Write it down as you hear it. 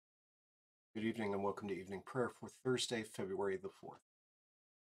Good evening and welcome to evening prayer for Thursday, February the 4th.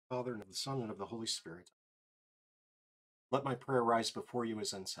 Father, and of the Son, and of the Holy Spirit. Let my prayer rise before you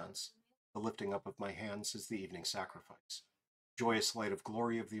as incense, the lifting up of my hands is the evening sacrifice. Joyous light of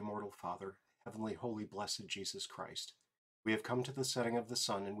glory of the immortal Father, heavenly, holy, blessed Jesus Christ, we have come to the setting of the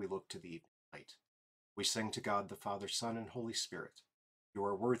sun and we look to the evening light. We sing to God the Father, Son, and Holy Spirit. You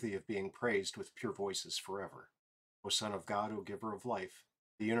are worthy of being praised with pure voices forever. O Son of God, O Giver of life,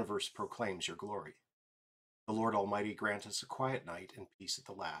 the universe proclaims your glory. The Lord Almighty grant us a quiet night and peace at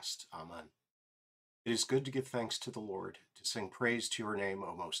the last. Amen. It is good to give thanks to the Lord, to sing praise to your name,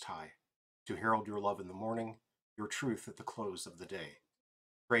 O Most High, to herald your love in the morning, your truth at the close of the day.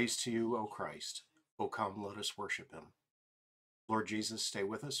 Praise to you, O Christ. O come, let us worship him. Lord Jesus, stay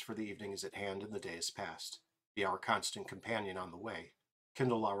with us, for the evening is at hand and the day is past. Be our constant companion on the way.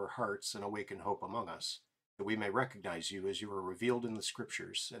 Kindle our hearts and awaken hope among us, that we may recognize you as you are revealed in the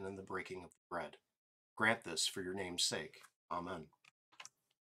Scriptures and in the breaking of the bread. Grant this for your name's sake. Amen.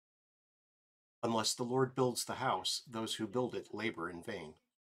 Unless the Lord builds the house, those who build it labor in vain.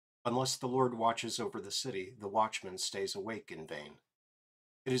 Unless the Lord watches over the city, the watchman stays awake in vain.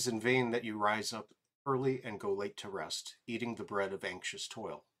 It is in vain that you rise up early and go late to rest, eating the bread of anxious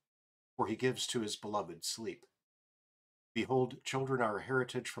toil, for he gives to his beloved sleep. Behold, children are a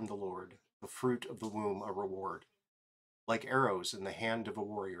heritage from the Lord, the fruit of the womb a reward. Like arrows in the hand of a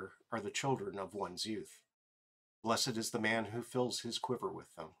warrior are the children of one's youth. Blessed is the man who fills his quiver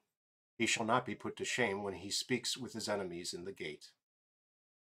with them. He shall not be put to shame when he speaks with his enemies in the gate.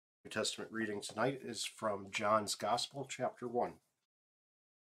 New Testament reading tonight is from John's Gospel, chapter 1.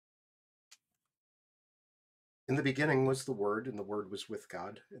 In the beginning was the Word, and the Word was with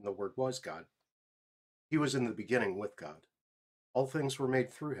God, and the Word was God. He was in the beginning with God. All things were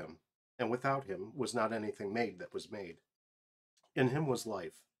made through him, and without him was not anything made that was made. In him was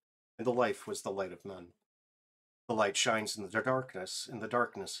life, and the life was the light of men. The light shines in the darkness, and the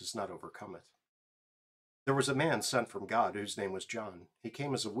darkness has not overcome it. There was a man sent from God whose name was John. He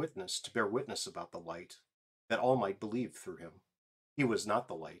came as a witness to bear witness about the light, that all might believe through him. He was not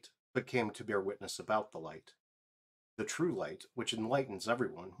the light, but came to bear witness about the light. The true light, which enlightens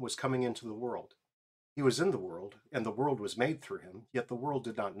everyone, was coming into the world. He was in the world, and the world was made through him, yet the world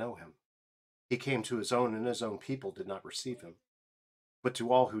did not know him. He came to his own, and his own people did not receive him. But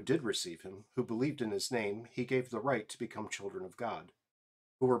to all who did receive him, who believed in his name, he gave the right to become children of God,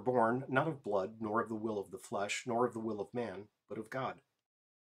 who were born not of blood, nor of the will of the flesh, nor of the will of man, but of God.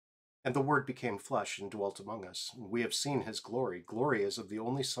 And the Word became flesh and dwelt among us. And we have seen his glory. Glory as of the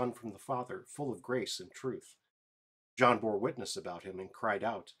only Son from the Father, full of grace and truth. John bore witness about him and cried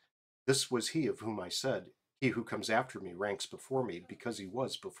out, "This was he of whom I said, 'He who comes after me ranks before me, because he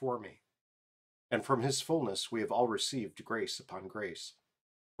was before me.' And from his fullness we have all received grace upon grace.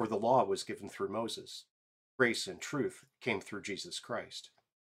 For the law was given through Moses. Grace and truth came through Jesus Christ.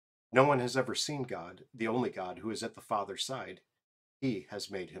 No one has ever seen God, the only God who is at the Father's side. He has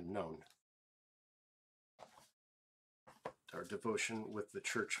made him known." Our devotion with the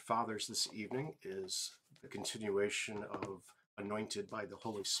Church Fathers this evening is the continuation of Anointed by the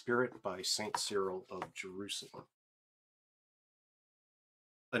Holy Spirit by St. Cyril of Jerusalem.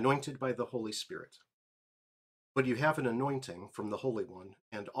 Anointed by the Holy Spirit. But you have an anointing from the Holy One,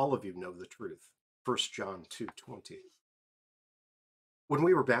 and all of you know the truth. 1 John 2:20. When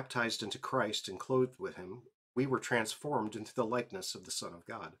we were baptized into Christ and clothed with him, we were transformed into the likeness of the Son of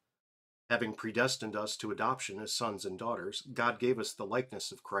God. Having predestined us to adoption as sons and daughters, God gave us the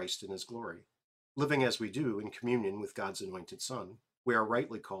likeness of Christ in his glory. Living as we do in communion with God's anointed Son, we are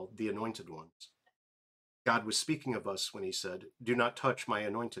rightly called the anointed ones. God was speaking of us when he said, "Do not touch my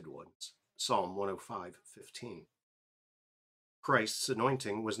anointed ones." Psalm 105:15. Christ's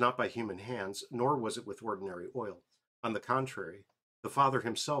anointing was not by human hands, nor was it with ordinary oil. On the contrary, the Father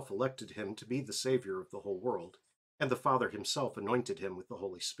himself elected him to be the Savior of the whole world, and the Father himself anointed him with the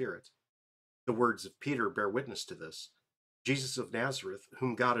Holy Spirit. The words of Peter bear witness to this. Jesus of Nazareth,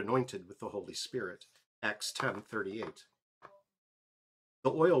 whom God anointed with the Holy Spirit. Acts 10:38.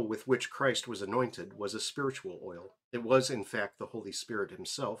 The oil with which Christ was anointed was a spiritual oil. It was, in fact, the Holy Spirit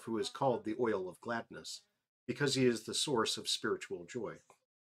himself, who is called the oil of gladness, because he is the source of spiritual joy.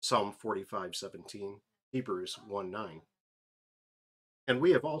 Psalm 45:17, Hebrews 1:9. And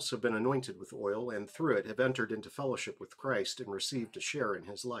we have also been anointed with oil, and through it have entered into fellowship with Christ and received a share in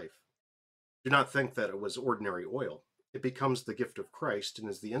his life. Do not think that it was ordinary oil. It becomes the gift of Christ and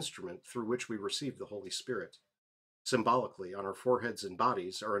is the instrument through which we receive the Holy Spirit. Symbolically, on our foreheads and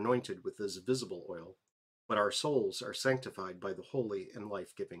bodies are anointed with this visible oil, but our souls are sanctified by the Holy and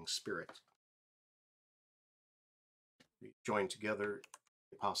life-giving Spirit. We join together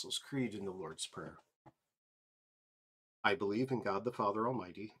The Apostles' Creed and the Lord's Prayer. I believe in God the Father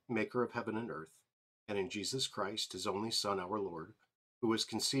Almighty, maker of heaven and earth, and in Jesus Christ, his only Son, our Lord, who was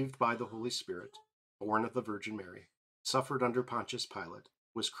conceived by the Holy Spirit, born of the Virgin Mary, suffered under Pontius Pilate,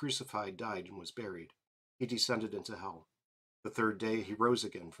 was crucified, died, and was buried. He descended into hell. The third day he rose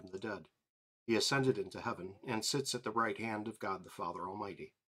again from the dead. He ascended into heaven, and sits at the right hand of God the Father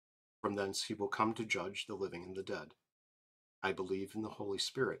Almighty. From thence he will come to judge the living and the dead. I believe in the Holy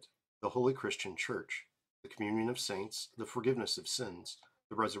Spirit, the holy Christian Church, the communion of saints, the forgiveness of sins,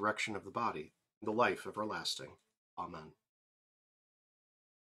 the resurrection of the body, and the life everlasting. Amen.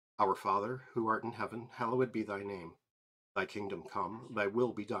 Our Father, who art in heaven, hallowed be thy name. Thy kingdom come, thy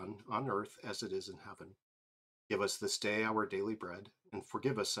will be done, on earth as it is in heaven. Give us this day our daily bread, and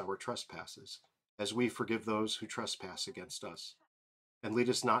forgive us our trespasses, as we forgive those who trespass against us. And lead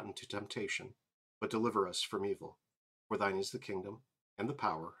us not into temptation, but deliver us from evil. For thine is the kingdom, and the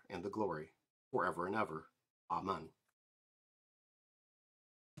power, and the glory, forever and ever. Amen.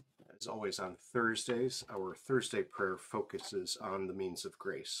 As always on Thursdays, our Thursday prayer focuses on the means of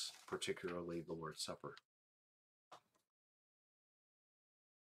grace, particularly the Lord's Supper.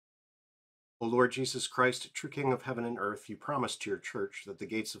 O Lord Jesus Christ, true King of heaven and earth, you promised to your church that the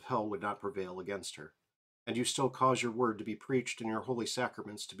gates of hell would not prevail against her, and you still cause your word to be preached and your holy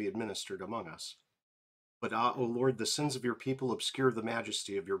sacraments to be administered among us. But O Lord, the sins of your people obscure the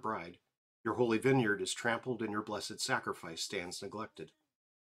majesty of your bride. Your holy vineyard is trampled, and your blessed sacrifice stands neglected.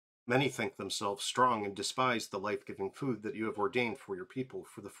 Many think themselves strong and despise the life-giving food that you have ordained for your people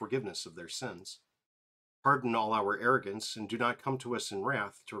for the forgiveness of their sins. Pardon all our arrogance, and do not come to us in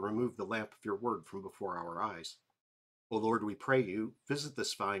wrath to remove the lamp of your word from before our eyes. O Lord, we pray you, visit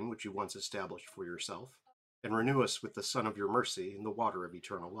this vine which you once established for yourself, and renew us with the sun of your mercy and the water of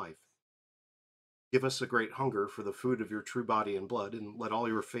eternal life. Give us a great hunger for the food of your true body and blood, and let all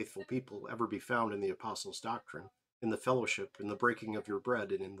your faithful people ever be found in the apostles' doctrine, in the fellowship, in the breaking of your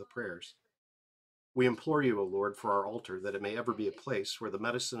bread, and in the prayers. We implore you, O Lord, for our altar, that it may ever be a place where the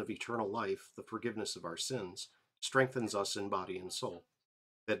medicine of eternal life, the forgiveness of our sins, strengthens us in body and soul,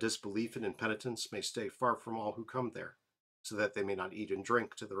 that disbelief and impenitence may stay far from all who come there, so that they may not eat and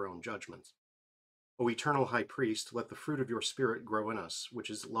drink to their own judgments. O eternal high priest, let the fruit of your Spirit grow in us, which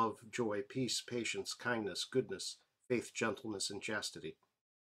is love, joy, peace, patience, kindness, goodness, faith, gentleness, and chastity.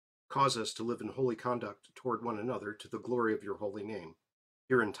 Cause us to live in holy conduct toward one another to the glory of your holy name,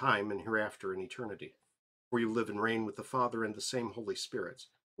 here in time and hereafter in eternity. For you live and reign with the Father and the same Holy Spirit,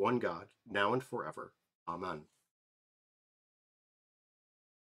 one God, now and forever. Amen.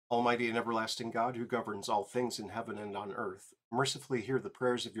 Almighty and everlasting God, who governs all things in heaven and on earth, mercifully hear the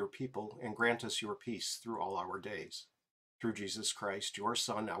prayers of your people and grant us your peace through all our days. Through Jesus Christ, your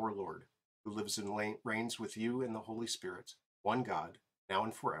Son, our Lord, who lives and reigns with you in the Holy Spirit, one God, now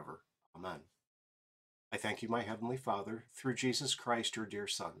and forever. Amen. I thank you, my heavenly Father, through Jesus Christ, your dear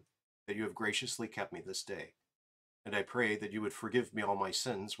Son, that you have graciously kept me this day. And I pray that you would forgive me all my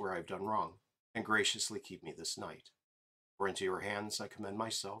sins where I have done wrong, and graciously keep me this night. For into your hands I commend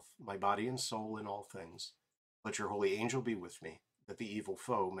myself, my body and soul in all things. Let your holy angel be with me, that the evil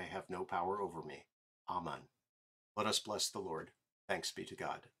foe may have no power over me. Amen. Let us bless the Lord. Thanks be to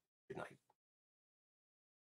God. Good night.